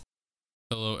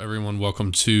Hello, everyone.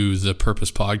 Welcome to the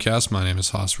Purpose Podcast. My name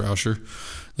is Haas Rauscher.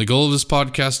 The goal of this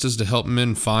podcast is to help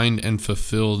men find and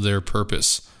fulfill their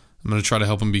purpose. I'm going to try to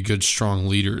help them be good, strong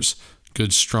leaders,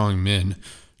 good, strong men,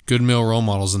 good male role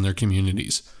models in their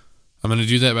communities. I'm going to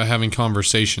do that by having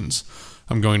conversations.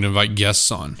 I'm going to invite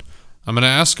guests on. I'm going to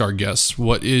ask our guests,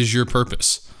 what is your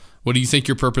purpose? What do you think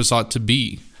your purpose ought to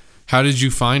be? How did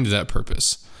you find that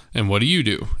purpose? And what do you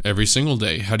do every single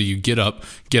day? How do you get up,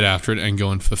 get after it, and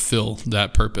go and fulfill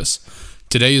that purpose?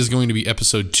 Today is going to be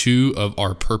episode 2 of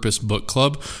our Purpose Book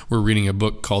Club. We're reading a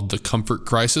book called The Comfort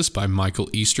Crisis by Michael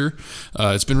Easter.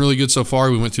 It's been really good so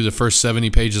far. We went through the first 70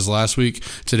 pages last week.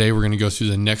 Today we're going to go through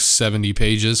the next 70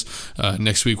 pages.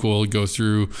 Next week we'll go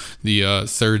through the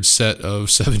third set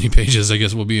of 70 pages. I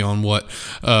guess we'll be on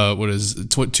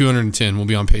 210. We'll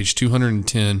be on page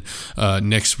 210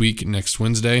 next week, next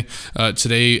Wednesday.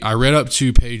 Today I read up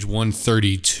to page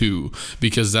 132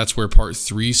 because that's where part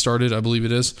 3 started, I believe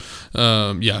it is.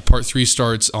 Part 3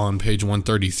 starts on page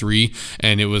 133,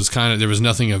 and it was there was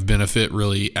nothing of benefit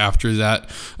really after that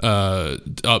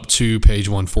up to page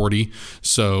 140.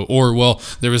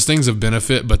 There was things of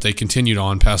benefit, but they continued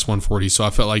on past 140. So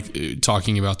I felt like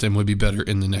talking about them would be better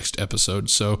in the next episode.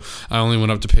 So I only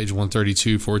went up to page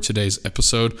 132 for today's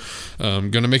episode. I'm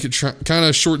going to make it kind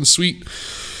of short and sweet.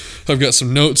 I've got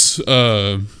some notes.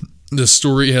 This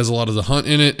story has a lot of the hunt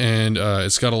in it, and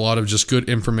it's got a lot of just good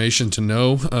information to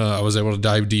know. I was able to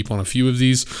dive deep on a few of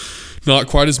these. Not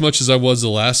quite as much as I was the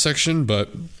last section,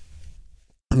 but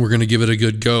we're going to give it a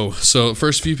good go. So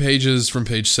first few pages from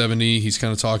page 70, he's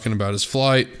kind of talking about his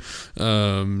flight,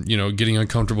 getting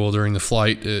uncomfortable during the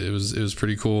flight. It was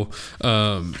pretty cool.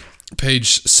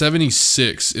 Page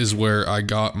 76 is where I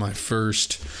got my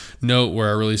first note where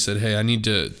I really said, hey, I need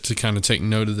to kind of take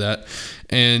note of that.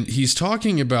 And he's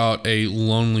talking about a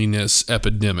loneliness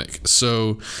epidemic.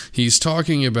 So he's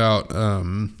talking about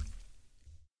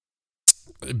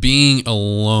being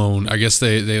alone. I guess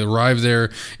they arrive there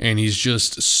and he's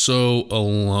just so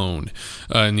alone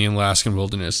in the Alaskan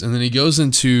wilderness. And then he goes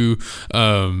into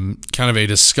kind of a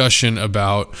discussion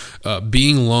about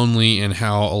being lonely and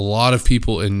how a lot of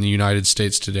people in the United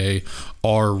States today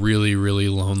are really, really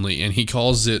lonely. And he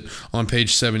calls it on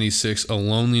page 76 a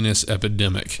loneliness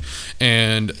epidemic.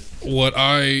 And what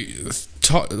I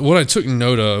took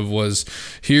note of was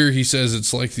here he says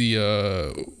it's like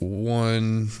the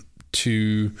 1,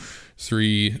 2,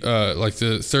 3, like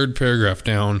the third paragraph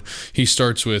down, he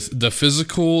starts with the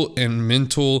physical and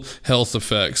mental health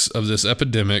effects of this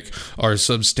epidemic are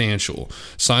substantial.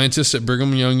 Scientists at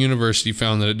Brigham Young University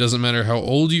found that it doesn't matter how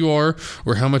old you are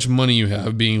or how much money you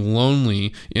have, being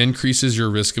lonely increases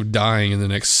your risk of dying in the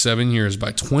next 7 years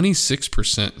by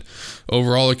 26%.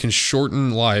 Overall, it can shorten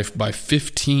life by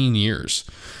 15 years.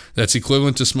 That's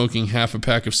equivalent to smoking half a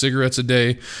pack of cigarettes a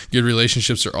day. Good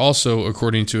relationships are also,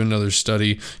 according to another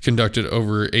study conducted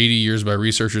over 80 years by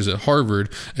researchers at Harvard,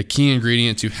 a key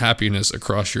ingredient to happiness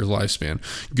across your lifespan.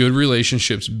 Good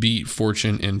relationships beat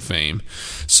fortune and fame.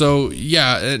 So,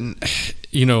 yeah,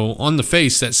 on the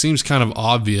face, that seems kind of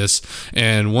obvious,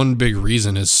 and one big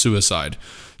reason is suicide.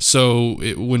 So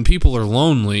when people are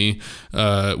lonely,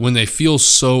 when they feel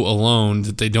so alone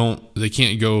that they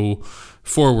can't go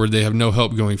forward, they have no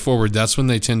help going forward, that's when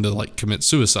they tend to commit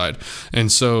suicide.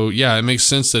 And so it makes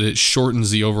sense that it shortens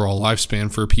the overall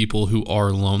lifespan for people who are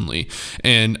lonely.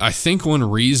 And I think one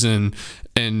reason,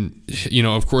 and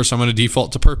of course I'm going to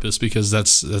default to purpose because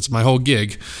that's my whole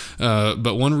gig,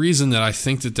 but one reason that I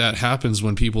think that happens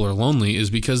when people are lonely is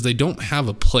because they don't have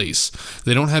a place,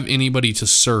 they don't have anybody to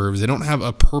serve, they don't have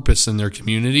a purpose in their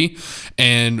community,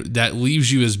 and that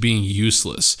leaves you as being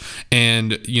useless.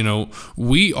 And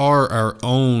we are our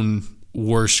own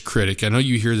worst critic. I know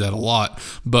you hear that a lot,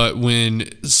 but when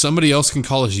somebody else can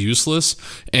call us useless,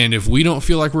 and if we don't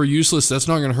feel like we're useless, that's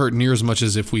not going to hurt near as much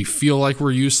as if we feel like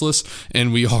we're useless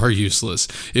and we are useless.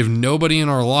 If nobody in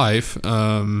our life,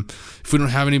 if we don't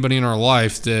have anybody in our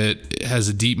life that has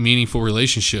a deep, meaningful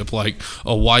relationship, like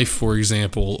a wife, for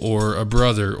example, or a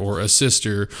brother or a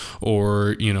sister,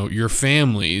 or your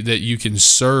family that you can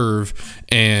serve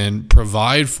and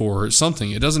provide for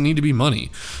something, it doesn't need to be money.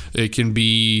 It can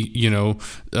be,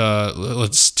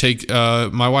 let's take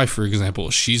my wife, for example.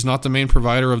 She's not the main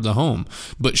provider of the home,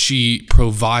 but she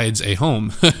provides a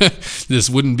home.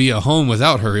 This wouldn't be a home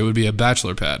without her. It would be a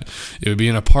bachelor pad. It would be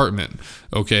an apartment.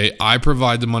 Okay, I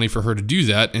provide the money for her to do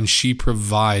that, and she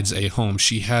provides a home.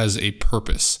 She has a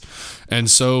purpose. And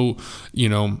so,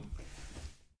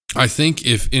 I think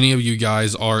if any of you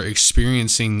guys are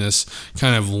experiencing this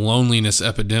kind of loneliness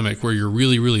epidemic where you're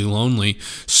really, really lonely,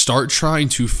 start trying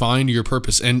to find your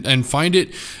purpose and find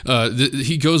it.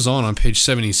 He goes on page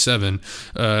 77.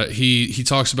 He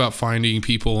talks about finding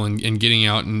people and getting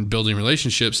out and building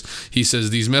relationships. He says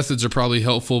these methods are probably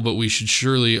helpful, but we should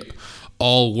surely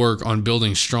all work on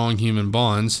building strong human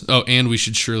bonds. Oh, and we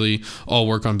should surely all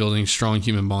work on building strong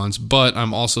human bonds. But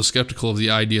I'm also skeptical of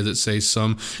the idea that, say,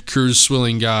 some cruise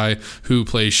swilling guy who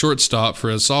plays shortstop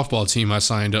for a softball team I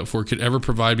signed up for could ever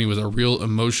provide me with a real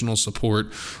emotional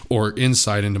support or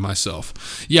insight into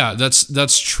myself. Yeah,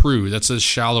 that's true. That's a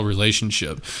shallow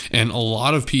relationship. And a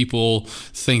lot of people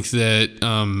think that,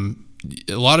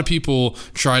 a lot of people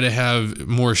try to have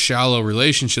more shallow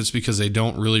relationships because they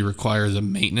don't really require the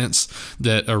maintenance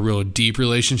that a real deep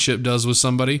relationship does with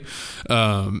somebody.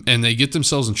 And they get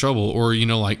themselves in trouble. Or,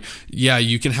 yeah,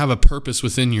 you can have a purpose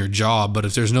within your job, but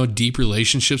if there's no deep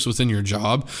relationships within your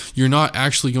job, you're not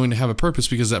actually going to have a purpose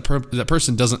because that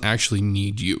person doesn't actually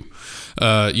need you.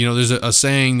 There's a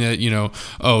saying that,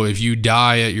 if you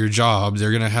die at your job, they're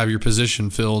going to have your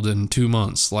position filled in 2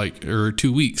 months, or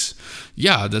 2 weeks.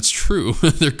 Yeah, that's true.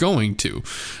 They're going to.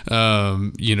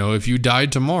 If you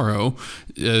died tomorrow,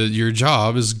 your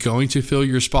job is going to fill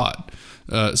your spot.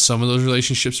 Some of those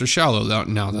relationships are shallow.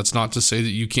 Now, that's not to say that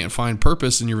you can't find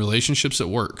purpose in your relationships at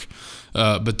work,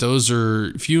 but those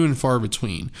are few and far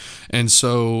between. And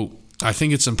so I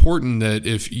think it's important that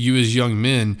if you as young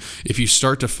men, if you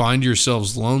start to find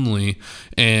yourselves lonely,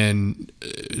 and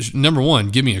number one,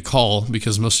 give me a call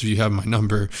because most of you have my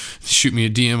number. Shoot me a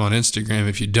DM on Instagram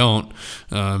if you don't,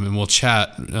 and we'll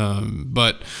chat.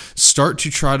 But start to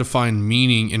try to find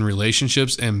meaning in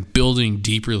relationships and building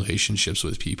deep relationships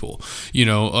with people.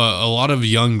 A lot of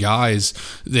young guys,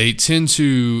 they tend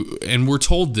to, and we're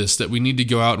told this, that we need to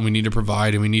go out and we need to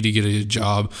provide and we need to get a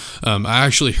job. I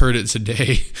actually heard it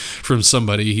today from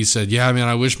somebody. He said, yeah, man,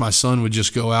 I wish my son would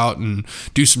just go out and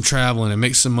do some traveling and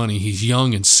make some money. He's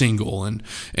young and single.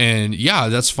 And yeah,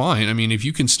 that's fine. I mean, if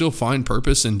you can still find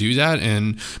purpose and do that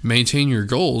and maintain your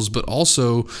goals, but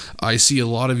also I see a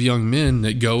lot of young men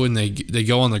that go and they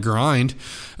go on the grind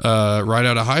right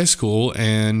out of high school,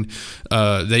 and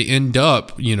they end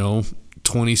up,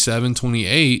 27,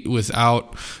 28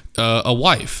 without a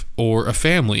wife or a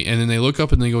family, and then they look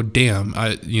up and they go, damn,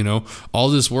 all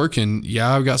this work, and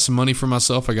yeah, I've got some money for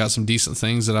myself, I got some decent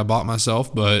things that I bought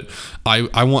myself, but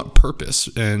I want purpose.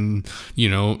 And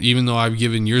even though I've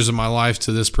given years of my life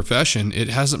to this profession, it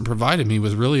hasn't provided me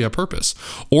with really a purpose.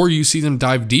 Or you see them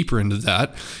dive deeper into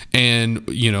that, and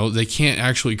they can't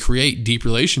actually create deep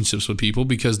relationships with people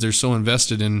because they're so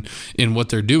invested in what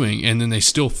they're doing, and then they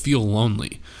still feel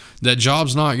lonely. That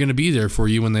job's not going to be there for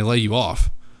you when they lay you off.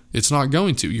 It's not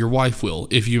going to. Your wife will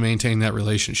if you maintain that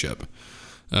relationship.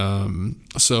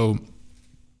 So,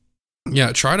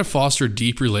 yeah, try to foster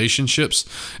deep relationships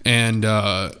and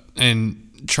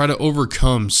try to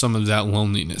overcome some of that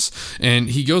loneliness. And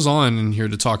he goes on in here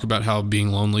to talk about how being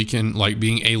lonely can,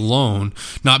 being alone,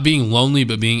 not being lonely,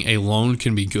 but being alone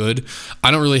can be good.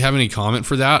 I don't really have any comment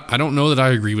for that. I don't know that I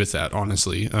agree with that,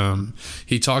 honestly.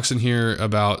 He talks in here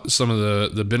about some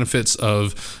of the benefits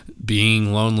of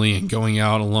being lonely and going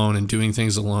out alone and doing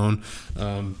things alone.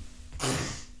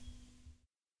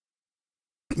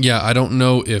 Yeah, I don't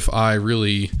know if I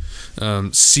really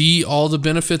see all the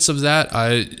benefits of that.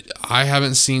 I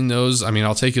haven't seen those. I mean,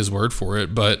 I'll take his word for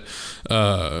it, but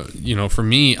for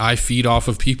me, I feed off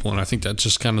of people, and I think that's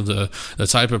just kind of the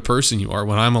type of person you are.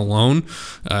 When I'm alone,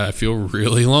 I feel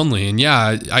really lonely, and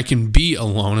yeah, I can be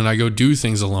alone, and I go do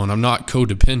things alone. I'm not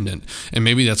codependent, and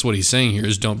maybe that's what he's saying here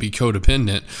is don't be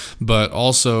codependent, but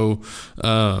also,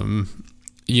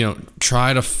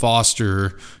 try to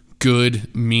foster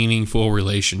good, meaningful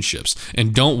relationships,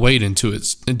 and don't wait until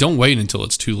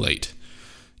it's too late.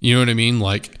 You know what I mean?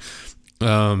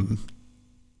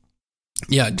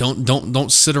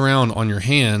 Don't sit around on your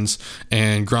hands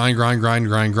and grind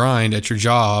at your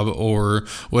job or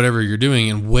whatever you're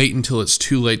doing and wait until it's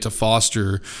too late to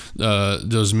foster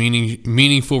those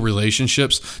meaningful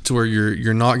relationships to where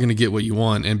you're not going to get what you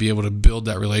want and be able to build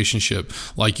that relationship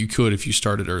like you could if you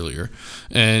started earlier.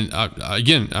 And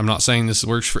again, I'm not saying this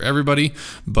works for everybody,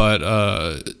 but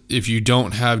if you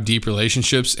don't have deep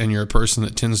relationships and you're a person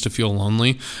that tends to feel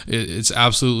lonely, it's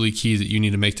absolutely key that you need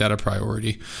to make that a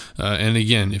priority. And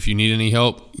again, if you need any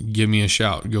help, give me a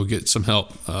shout. Go get some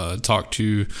help. Talk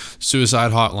to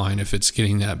Suicide Hotline if it's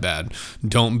getting that bad.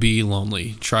 Don't be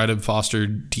lonely. Try to foster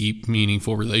deep,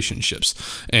 meaningful relationships.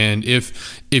 And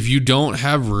if you don't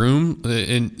have room,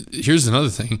 and here's another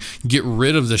thing, get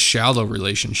rid of the shallow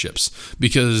relationships,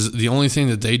 because the only thing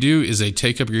that they do is they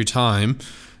take up your time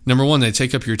Number one, they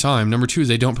take up your time. Number two,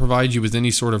 they don't provide you with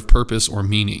any sort of purpose or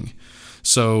meaning.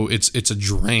 So it's a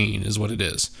drain is what it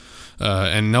is.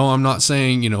 And no, I'm not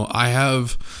saying, I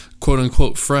have quote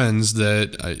unquote friends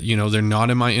that, they're not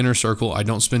in my inner circle. I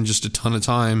don't spend just a ton of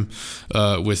time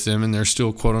with them, and they're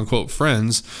still quote unquote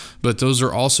friends. But those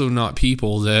are also not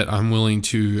people that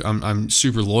I'm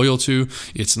super loyal to.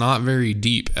 It's not very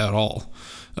deep at all.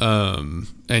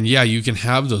 And yeah, you can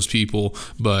have those people,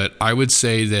 but I would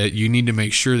say that you need to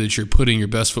make sure that you're putting your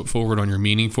best foot forward on your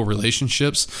meaningful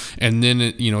relationships. And then,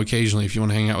 occasionally if you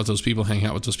want to hang out with those people,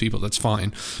 that's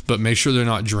fine. But make sure they're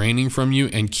not draining from you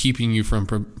and keeping you from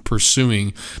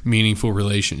pursuing meaningful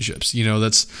relationships.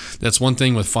 That's one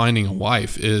thing with finding a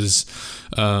wife is,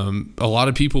 a lot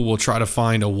of people will try to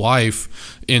find a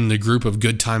wife in the group of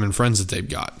good time and friends that they've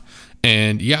got.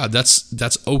 And yeah,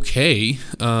 that's okay.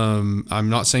 I'm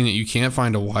not saying that you can't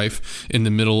find a wife in the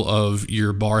middle of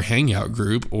your bar hangout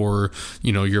group or,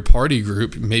 your party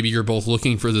group. Maybe you're both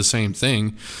looking for the same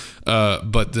thing.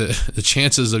 But the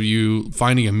chances of you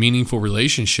finding a meaningful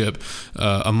relationship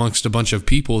amongst a bunch of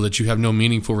people that you have no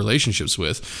meaningful relationships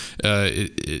with,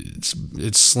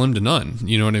 it's slim to none.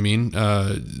 You know what I mean?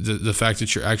 The fact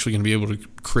that you're actually going to be able to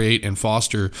create and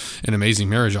foster an amazing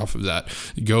marriage off of that.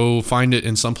 Go find it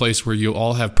in some place where you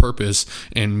all have purpose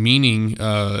and meaning,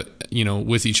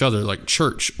 with each other, like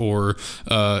church or,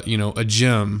 a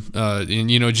gym. And,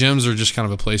 gyms are just kind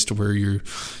of a place to where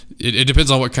it depends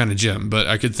on what kind of gym, but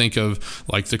I could think of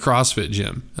like the CrossFit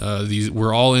gym.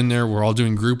 We're all in there. We're all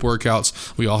doing group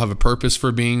workouts. We all have a purpose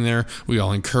for being there. We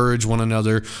all encourage one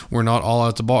another. We're not all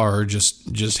at the bar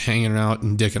just hanging out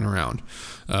and dicking around.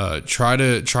 Try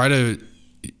to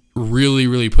really,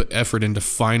 really put effort into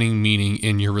finding meaning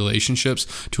in your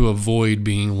relationships to avoid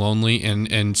being lonely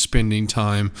and spending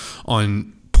time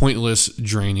on pointless,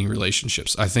 draining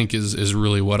relationships. I think is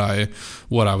really what I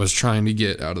was trying to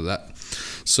get out of that.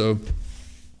 So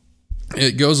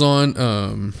it goes on.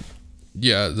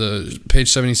 The page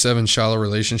 77, shallow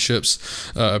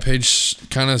relationships, page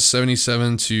kind of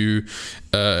 77 to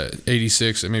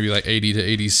 86, and maybe like 80 to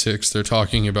 86. They're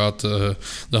talking about the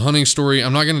hunting story.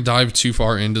 I'm not going to dive too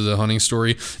far into the hunting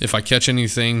story. If I catch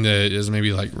anything that is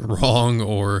maybe like wrong,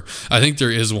 or I think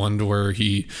there is one to where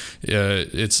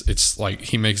it's like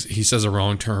he says a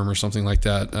wrong term or something like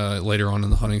that later on in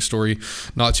the hunting story.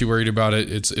 Not too worried about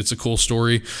it. It's a cool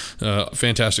story,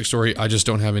 fantastic story. I just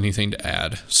don't have anything to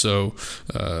add. So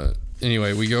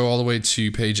anyway, we go all the way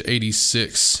to page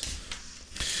 86.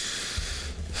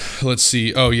 Let's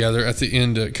see. Oh yeah, they're at the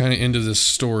end, kind of end of this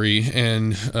story,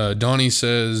 and Donnie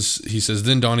says,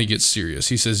 then Donnie gets serious.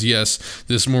 He says, yes,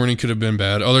 this morning could have been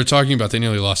bad. Oh, they're talking about they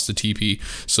nearly lost the teepee,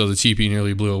 so the teepee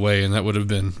nearly blew away, and that would have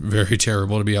been very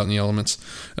terrible to be out in the elements.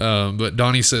 But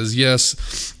Donnie says,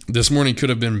 yes, this morning could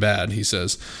have been bad, he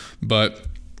says, but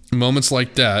moments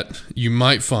like that, you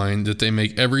might find that they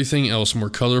make everything else more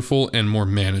colorful and more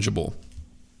manageable.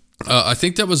 I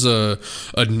think that was a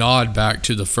nod back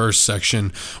to the first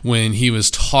section when he was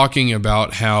talking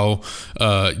about how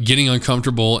getting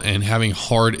uncomfortable and having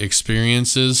hard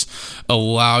experiences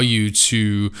allow you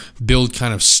to build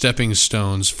kind of stepping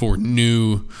stones for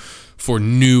new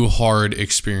hard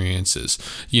experiences.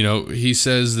 He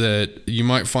says that you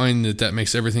might find that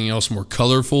makes everything else more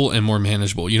colorful and more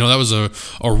manageable. That was a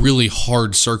really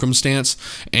hard circumstance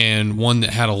and one that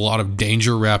had a lot of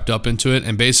danger wrapped up into it.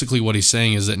 And basically what he's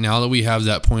saying is that now that we have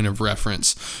that point of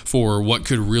reference for what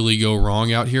could really go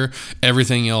wrong out here,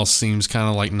 everything else seems kind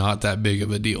of like not that big of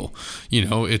a deal.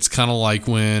 It's kind of like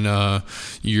when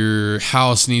your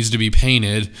house needs to be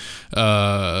painted,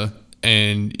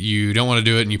 and you don't want to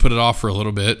do it and you put it off for a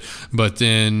little bit, but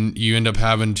then you end up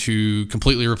having to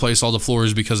completely replace all the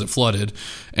floors because it flooded,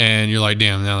 and you're like,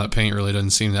 damn, now that paint really doesn't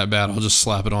seem that bad. I'll just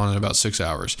slap it on in about 6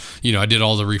 hours. I did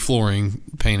all the reflooring,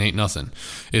 paint ain't nothing.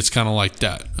 It's kind of like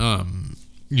that.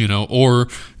 Or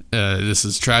this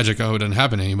is tragic. I hope it doesn't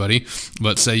happen to anybody,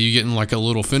 but say you get in like a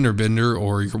little fender bender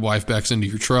or your wife backs into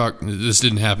your truck. This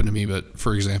didn't happen to me, but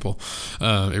for example,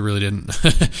 it really didn't.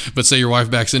 But say your wife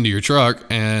backs into your truck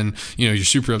and, you're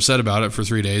super upset about it for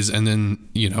 3 days. And then,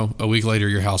 a week later,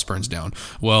 your house burns down.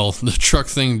 Well, the truck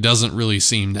thing doesn't really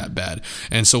seem that bad.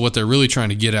 And so what they're really trying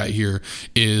to get at here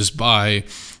is by,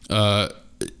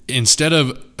 instead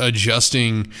of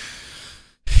adjusting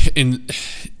and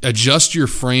adjust your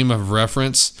frame of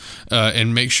reference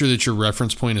and make sure that your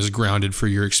reference point is grounded for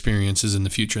your experiences in the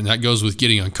future. And that goes with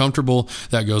getting uncomfortable.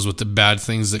 That goes with the bad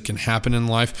things that can happen in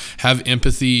life. Have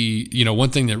empathy. One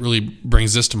thing that really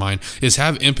brings this to mind is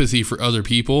have empathy for other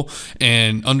people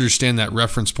and understand that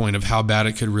reference point of how bad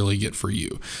it could really get for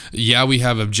you. Yeah, we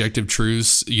have objective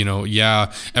truths.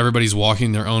 Yeah, everybody's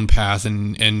walking their own path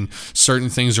and certain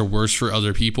things are worse for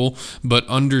other people, but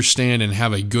understand and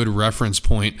have a good reference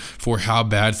point for how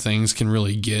bad things can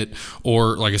really get,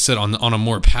 or like I said, on a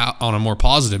more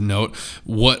positive note,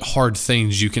 what hard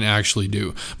things you can actually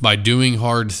do. By doing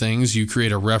hard things, you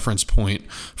create a reference point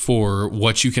for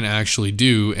what you can actually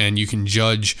do, and you can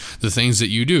judge the things that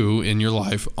you do in your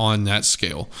life on that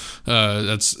scale.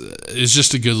 It's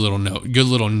just a good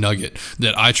little nugget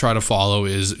that I try to follow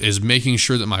is making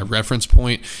sure that my reference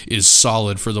point is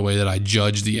solid for the way that I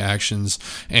judge the actions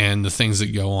and the things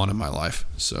that go on in my life.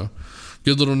 So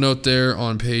good little note there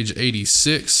on page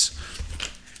 86.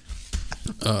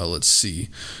 Let's see.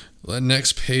 The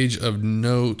next page of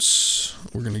notes,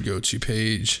 we're going to go to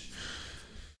page,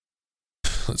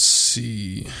 let's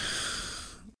see.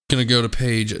 Going to go to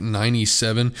page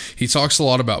 97. He talks a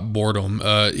lot about boredom.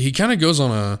 He kind of goes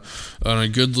on a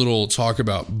good little talk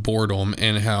about boredom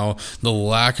and how the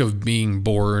lack of being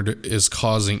bored is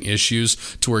causing issues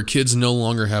to where kids no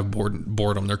longer have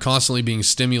boredom. They're constantly being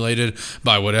stimulated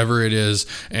by whatever it is,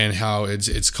 and how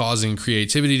it's causing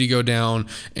creativity to go down.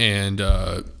 And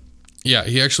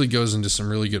he actually goes into some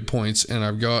really good points, and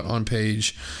I've got on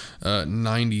page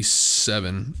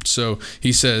 97. So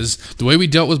he says, the way we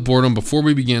dealt with boredom before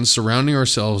we began surrounding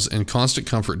ourselves in constant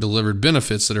comfort delivered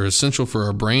benefits that are essential for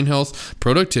our brain health,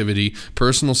 productivity,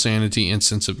 personal sanity, and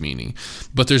sense of meaning.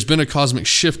 But there's been a cosmic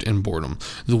shift in boredom.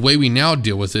 The way we now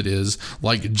deal with it is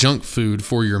like junk food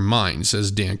for your mind,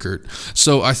 says Dankert.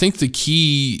 So I think the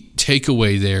key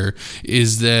takeaway there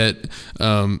is that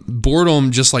boredom,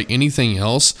 just like anything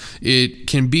else, it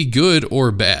can be good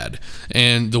or bad.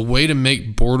 And the way to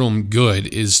make boredom good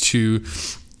is to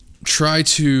try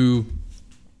to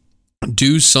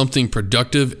do something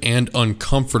productive and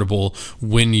uncomfortable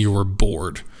when you're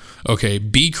bored. Okay,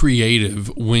 be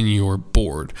creative when you're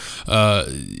bored.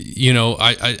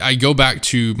 I go back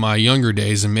to my younger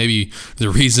days, and maybe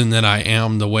the reason that I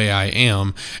am the way I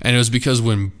am, and it was because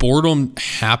when boredom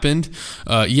happened,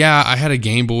 I had a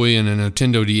Game Boy and a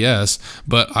Nintendo DS,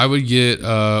 but I would get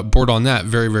bored on that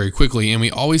very, very quickly, and we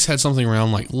always had something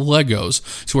around like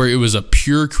Legos, to where it was a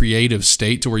pure creative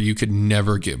state to where you could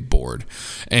never get bored.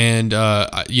 And,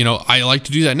 I like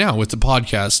to do that now with the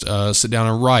podcast, sit down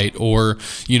and write, or,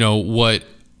 what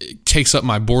takes up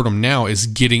my boredom now is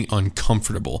getting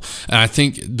uncomfortable. And I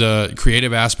think the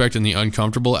creative aspect and the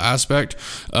uncomfortable aspect,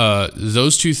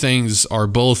 those two things are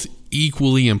both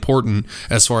equally important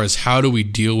as far as how do we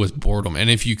deal with boredom. And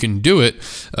if you can do it,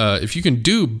 if you can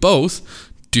do both,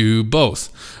 do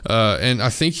both. And I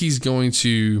think he's going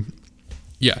to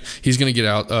get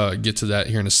to that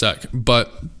here in a sec.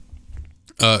 But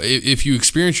if you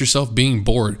experience yourself being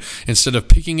bored, instead of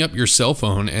picking up your cell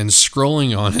phone and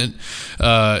scrolling on it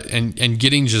and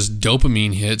getting just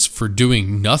dopamine hits for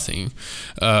doing nothing,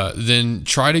 then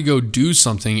try to go do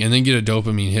something and then get a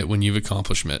dopamine hit when you've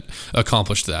accomplished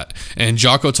that. And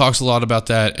Jocko talks a lot about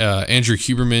that. Andrew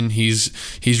Huberman,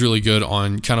 he's really good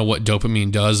on kind of what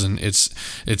dopamine does, and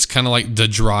it's kind of like the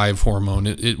drive hormone.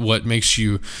 It's what makes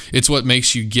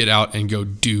you get out and go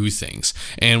do things.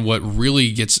 And what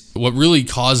really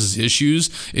causes issues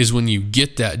is when you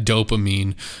get that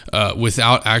dopamine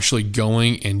without actually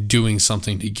going and doing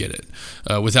something to get it,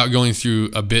 without going through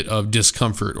a bit of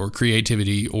discomfort or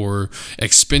creativity or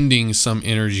expending some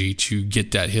energy to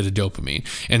get that hit of dopamine.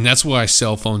 And that's why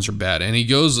cell phones are bad. And he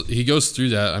goes through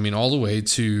that, all the way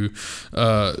to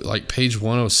like page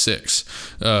 106.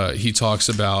 He talks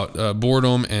about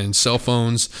boredom and cell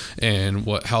phones and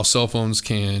how cell phones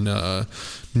can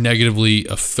negatively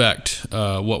affect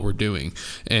what we're doing,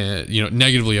 and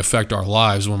negatively affect our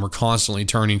lives when we're constantly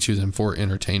turning to them for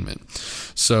entertainment.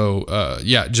 So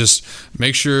just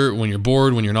make sure when you're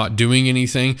bored, when you're not doing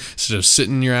anything, instead of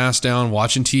sitting your ass down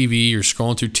watching TV or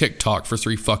scrolling through TikTok for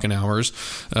 3 fucking hours,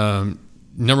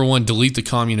 number one, delete the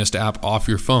communist app off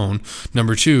your phone.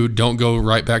 Number two, don't go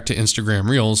right back to Instagram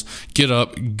Reels. Get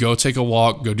up, go take a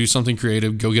walk, go do something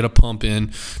creative, go get a pump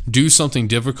in, do something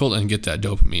difficult and get that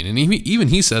dopamine. And even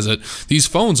he says it, these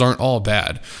phones aren't all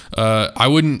bad. I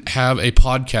wouldn't have a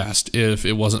podcast if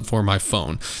it wasn't for my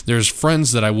phone. There's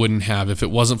friends that I wouldn't have if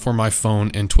it wasn't for my phone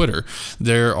and Twitter.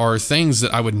 There are things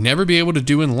that I would never be able to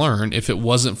do and learn if it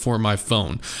wasn't for my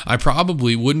phone. I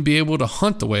probably wouldn't be able to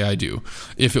hunt the way I do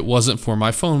if it wasn't for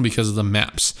my phone because of the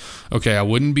maps. Okay, I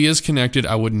wouldn't be as connected.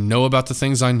 I wouldn't know about the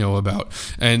things I know about.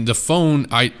 And the phone,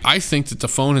 I think that the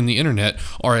phone and the internet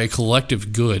are a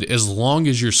collective good as long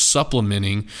as you're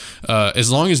supplementing,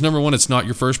 as long as, number one, it's not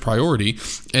your first priority,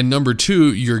 and number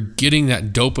two, you're getting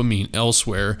that dopamine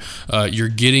elsewhere. You're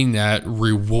getting that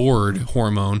reward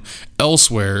hormone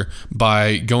elsewhere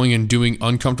by going and doing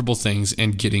uncomfortable things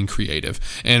and getting creative.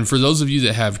 And for those of you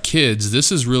that have kids,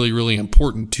 this is really, really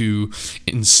important to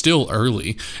instill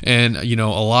early. And, a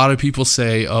lot of people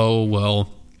say, oh, well,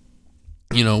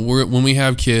 when we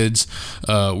have kids,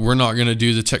 we're not going to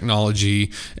do the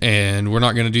technology and we're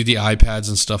not going to do the iPads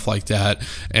and stuff like that.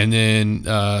 And then,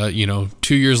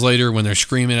 2 years later, when they're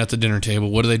screaming at the dinner table,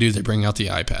 what do? They bring out the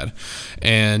iPad.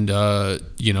 And,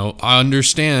 I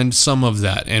understand some of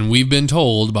that. And we've been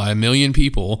told by a million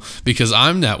people, because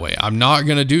I'm that way. I'm not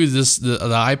going to do the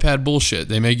iPad bullshit.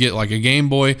 They may get like a Game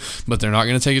Boy, but they're not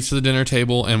going to take it to the dinner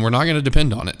table, and we're not going to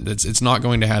depend on it. It's not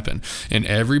going to happen. And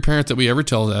every parent that we ever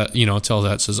tell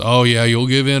that says, oh yeah, you'll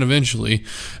give in eventually.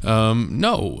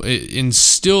 No,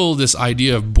 instill this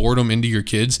idea of boredom into your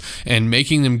kids and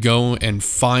making them go and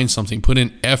find something, put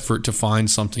in effort to find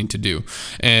something to do.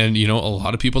 And a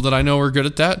lot of people that I know are good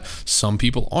at that. Some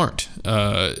people aren't.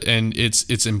 And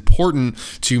it's important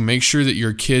to make sure that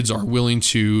your kids are willing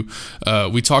to,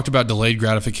 we talked about delayed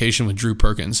gratification with Drew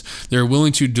Perkins. They're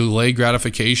willing to delay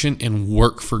gratification and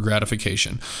work for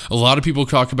gratification. A lot of people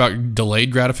talk about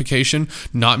delayed gratification.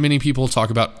 Not many people talk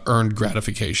about earned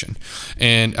gratification.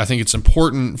 And I think it's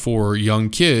important for young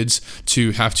kids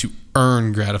to have to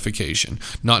earn gratification,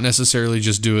 not necessarily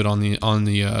just do it on the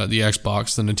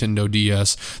Xbox, the Nintendo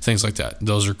DS, things like that.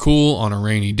 Those are cool on a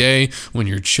rainy day when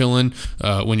you're chilling,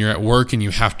 when you're at work and you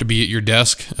have to be at your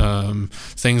desk,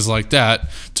 things like that,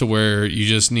 to where you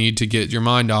just need to get your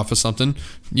mind off of something.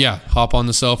 Yeah, hop on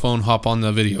the cell phone, hop on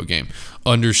the video game.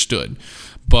 Understood.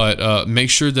 But make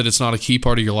sure that it's not a key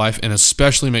part of your life, and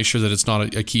especially make sure that it's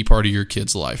not a key part of your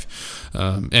kid's life.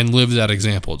 And live that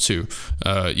example too.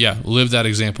 Live that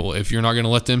example. If you're not going to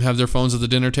let them have their phones at the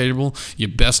dinner table, you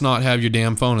best not have your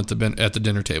damn phone at the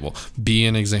dinner table. Be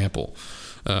an example.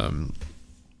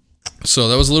 So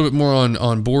that was a little bit more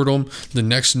on boredom. The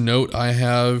next note I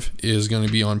have is going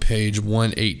to be on page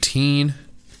 118.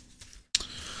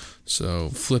 So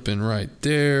flipping right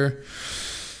there.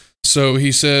 So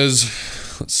he says,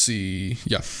 let's see.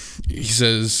 Yeah. He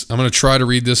says, I'm going to try to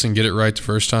read this and get it right the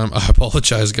first time. I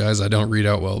apologize, guys. I don't read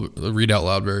out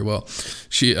loud very well.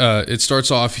 It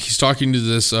starts off, he's talking to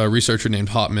this researcher named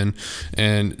Hotman,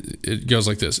 and it goes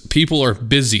like this. People are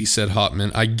busy, said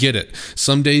Hotman. I get it.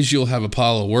 Some days you'll have a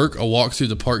pile of work. A walk through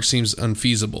the park seems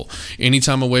unfeasible. Any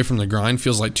time away from the grind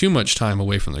feels like too much time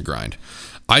away from the grind.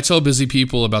 I tell busy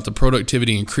people about the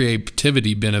productivity and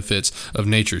creativity benefits of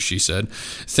nature, she said.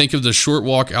 Think of the short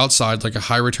walk outside like a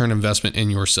high return investment in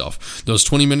yourself. Those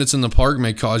 20 minutes in the park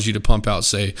may cause you to pump out,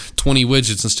 say, 20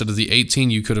 widgets instead of the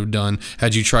 18 you could have done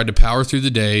had you tried to power through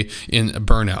the day in a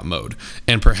burnout mode.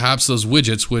 And perhaps those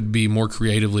widgets would be more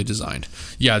creatively designed.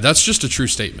 Yeah, that's just a true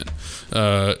statement.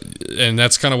 And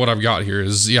that's kind of what I've got here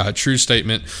is, a true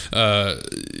statement.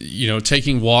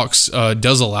 Taking walks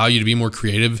does allow you to be more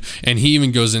creative. And he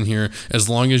even goes in here, as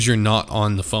long as you're not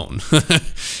on the phone.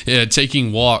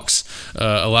 Taking walks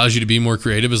allows you to be more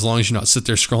creative as long as you're not sit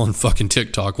there scrolling fucking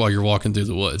TikTok while you're walking through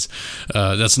the woods.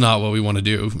 That's not what we want to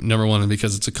do. Number one,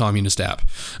 because it's a communist app.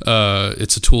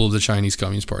 It's a tool of the Chinese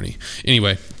Communist Party.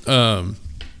 Anyway,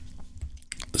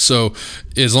 so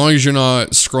as long as you're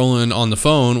not scrolling on the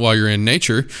phone while you're in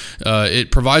nature,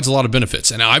 it provides a lot of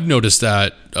benefits. And I've noticed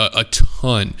that a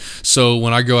ton. So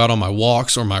when I go out on my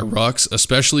walks or my rucks,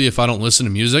 especially if I don't listen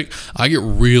to music, I get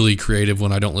really creative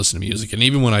when I don't listen to music. And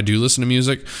even when I do listen to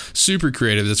music, super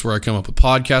creative. That's where I come up with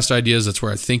podcast ideas. That's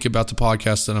where I think about the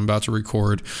podcast that I'm about to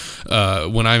record.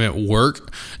 When I'm at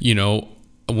work,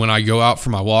 when I go out for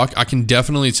my walk, I can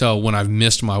definitely tell when I've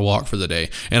missed my walk for the day.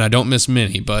 And I don't miss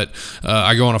many, but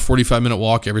I go on a 45-minute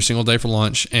walk every single day for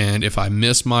lunch. And if I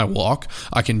miss my walk,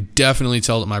 I can definitely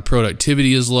tell that my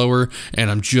productivity is lower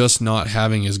and I'm just not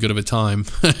having as good of a time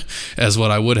as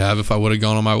what I would have if I would have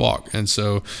gone on my walk. And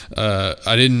so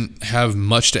I didn't have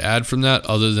much to add from that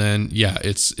other than,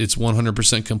 it's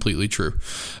 100% completely true.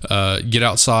 Get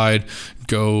outside,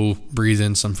 go breathe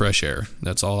in some fresh air.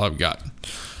 That's all I've got.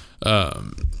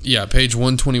 Page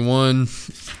 121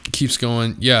 keeps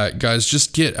going. Yeah, guys,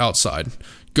 just get outside.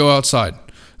 Go outside.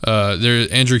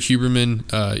 Andrew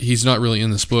Huberman, he's not really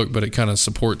in this book, but it kind of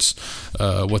supports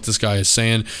what this guy is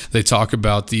saying. They talk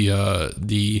about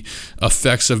the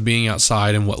effects of being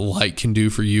outside and what light can do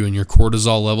for you and your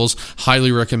cortisol levels.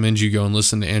 Highly recommend you go and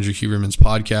listen to Andrew Huberman's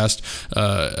podcast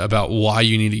about why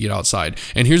you need to get outside.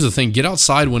 And here's the thing: get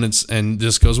outside when it's, and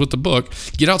this goes with the book,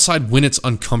 get outside when it's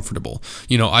uncomfortable.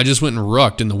 I just went and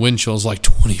rucked, and the wind chill is like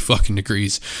 20 fucking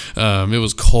degrees. It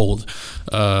was cold.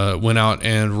 Went out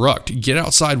and rucked. Get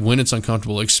outside when it's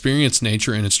uncomfortable. Experience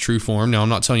nature in its true form. Now, I'm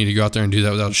not telling you to go out there and do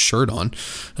that without a shirt on.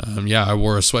 I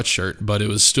wore a sweatshirt, but it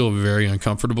was still very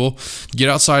uncomfortable. Get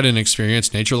outside and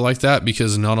experience nature like that,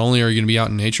 because not only are you going to be out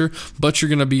in nature, but you're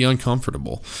going to be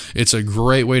uncomfortable. It's a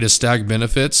great way to stack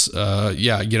benefits.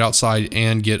 Get outside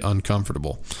and get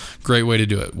uncomfortable. Great way to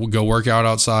do it. We'll go work out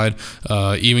outside.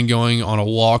 Even going on a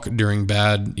walk during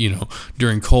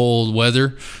during cold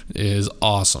weather is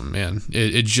awesome, man.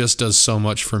 It just does so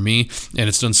much for me, and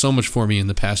it's done so much for me in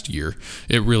the past year.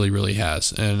 It really, really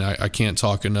has. And I can't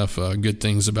talk enough good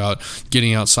things about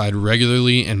getting outside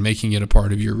regularly and making it a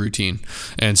part of your routine.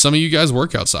 And some of you guys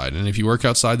work outside, and if you work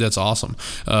outside, that's awesome.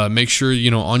 Make sure,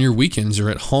 on your weekends or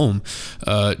at home,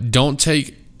 don't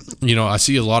take, I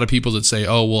see a lot of people that say,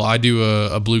 oh, well, I do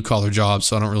a blue collar job,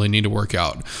 so I don't really need to work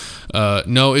out.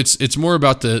 No, it's more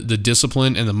about the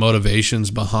discipline and the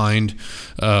motivations behind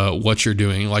what you're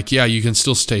doing. Like, yeah, you can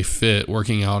still stay fit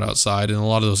working out outside, and a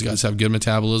lot of those guys have good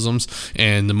metabolisms.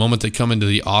 And the moment they come into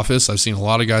the office, I've seen a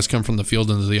lot of guys come from the field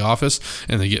into the office,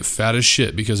 and they get fat as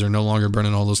shit because they're no longer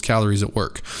burning all those calories at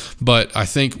work. But I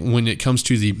think when it comes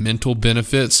to the mental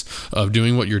benefits of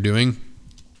doing what you're doing,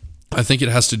 I think it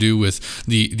has to do with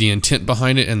the intent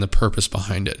behind it and the purpose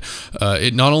behind it.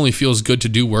 It not only feels good to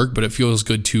do work, but it feels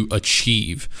good to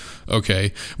achieve.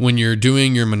 Okay, when you're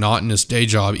doing your monotonous day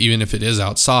job, even if it is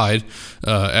outside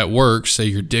at work, say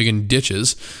you're digging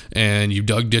ditches and you've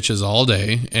dug ditches all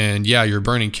day, and yeah, you're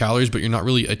burning calories, but you're not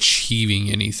really achieving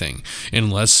anything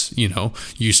unless,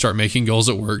 you start making goals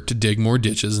at work to dig more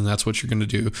ditches, and that's what you're going to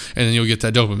do. And then you'll get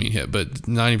that dopamine hit, but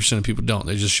 90% of people don't.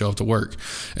 They just show up to work.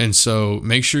 And so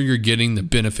make sure you're getting the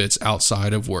benefits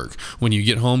outside of work. When you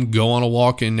get home, go on a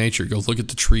walk in nature, go look at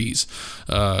the trees.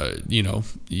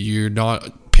 You're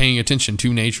not paying attention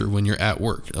to nature when you're at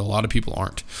work. A lot of people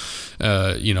aren't.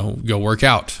 Go work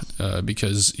out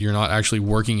because you're not actually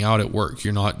working out at work.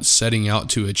 You're not setting out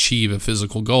to achieve a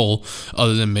physical goal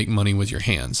other than make money with your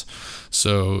hands.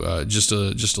 So just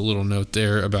a little note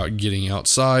there about getting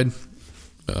outside.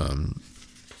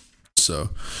 So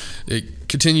it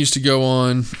continues to go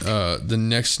on. The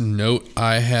next note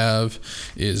I have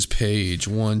is page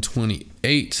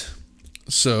 128.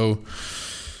 So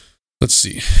let's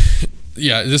see.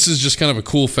 Yeah, this is just kind of a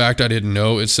cool fact I didn't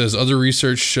know. It says other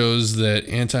research shows that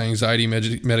anti-anxiety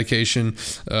medication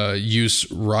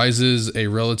use rises a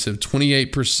relative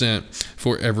 28%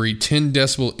 for every 10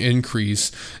 decibel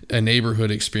increase a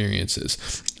neighborhood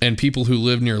experiences. And people who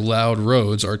live near loud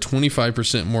roads are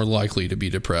 25% more likely to be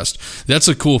depressed. That's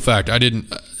a cool fact.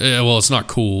 It's not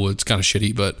cool. It's kind of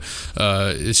shitty, but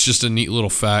it's just a neat little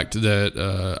fact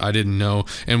that I didn't know.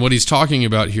 And what he's talking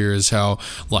about here is how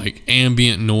like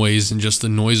ambient noise and just the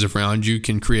noise around you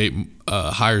can create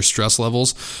higher stress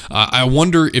levels. I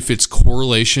wonder if it's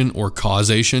correlation or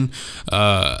causation.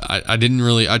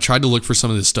 I tried to look for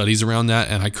some of the studies around that,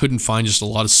 and I couldn't find just a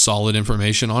lot of solid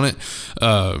information on it.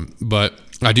 But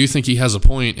I do think he has a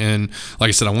point, and like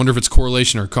I said, I wonder if it's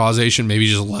correlation or causation. Maybe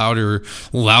just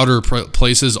louder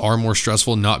places are more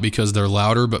stressful, not because they're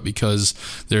louder, but because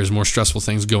there's more stressful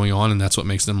things going on, and that's what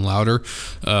makes them louder.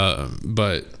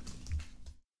 But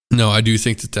no, I do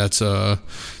think that's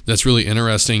really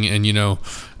interesting, and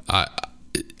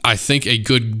I think a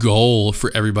good goal for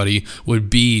everybody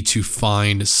would be to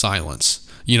find silence.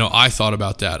 I thought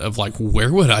about that of like,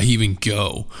 where would I even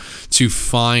go to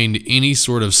find any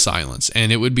sort of silence? And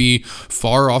it would be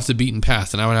far off the beaten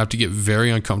path, and I would have to get very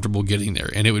uncomfortable getting there,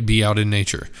 and it would be out in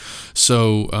nature.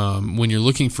 So when you're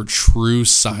looking for true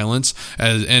silence,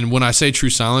 and when I say true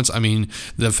silence, I mean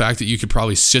the fact that you could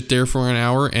probably sit there for an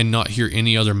hour and not hear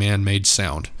any other man-made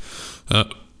sound.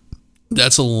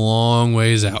 That's a long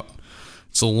ways out.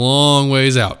 It's a long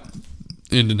ways out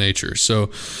into nature. So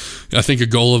I think a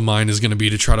goal of mine is going to be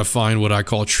to try to find what I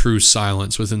call true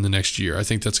silence within the next year. I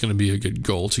think that's going to be a good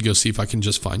goal, to go see if I can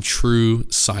just find true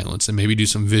silence and maybe do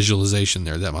some visualization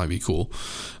there. That might be cool.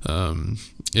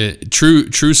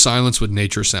 True silence with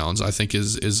nature sounds, I think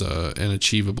is an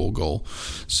achievable goal.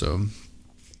 So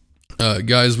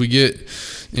guys, we get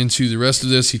into the rest of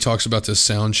this. He talks about this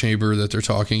sound chamber that they're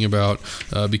talking about,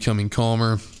 becoming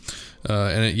calmer.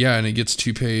 And it gets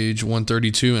to page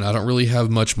 132, and I don't really have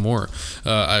much more.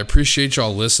 I appreciate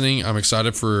y'all listening. I'm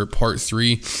excited for part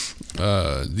 3.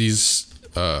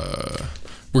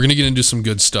 We're going to get into some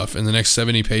good stuff, and the next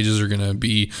 70 pages are going to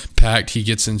be packed. He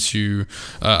gets into,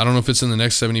 I don't know if it's in the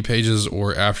next 70 pages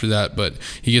or after that, but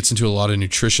he gets into a lot of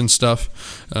nutrition stuff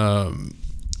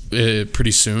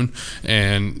pretty soon,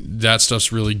 and that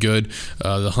stuff's really good.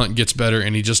 The hunt gets better,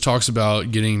 and he just talks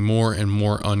about getting more and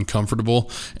more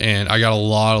uncomfortable, and I got a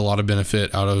lot of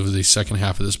benefit out of the second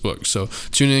half of this book. So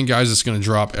tune in, guys. It's going to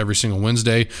drop every single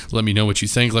Wednesday. Let me know what you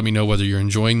think. Let me know whether you're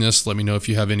enjoying this. Let me know if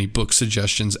you have any book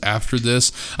suggestions after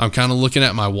this. I'm kind of looking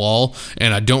at my wall,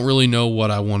 and I don't really know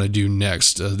what I want to do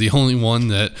next. The only one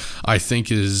that I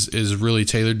think is really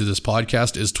tailored to this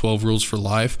podcast is 12 Rules for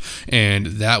Life, and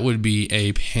that would be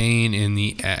a pain in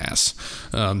the ass.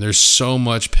 There's so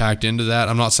much packed into that.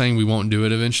 I'm not saying we won't do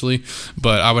it eventually,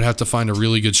 but I would have to find a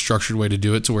really good structured way to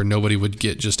do it to where nobody would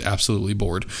get just absolutely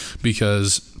bored,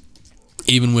 because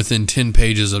even within 10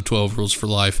 pages of 12 Rules for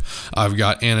Life, I've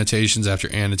got annotations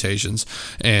after annotations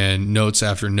and notes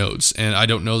after notes, and I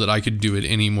don't know that I could do it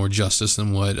any more justice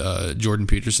than what Jordan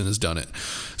Peterson has done it.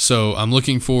 So I'm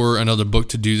looking for another book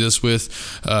to do this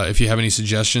with. If you have any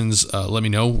suggestions, let me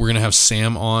know. We're going to have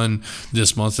Sam on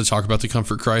this month to talk about the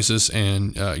Comfort Crisis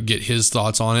and get his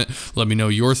thoughts on it. Let me know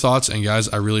your thoughts, and guys,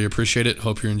 I really appreciate it.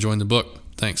 Hope you're enjoying the book.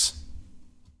 Thanks.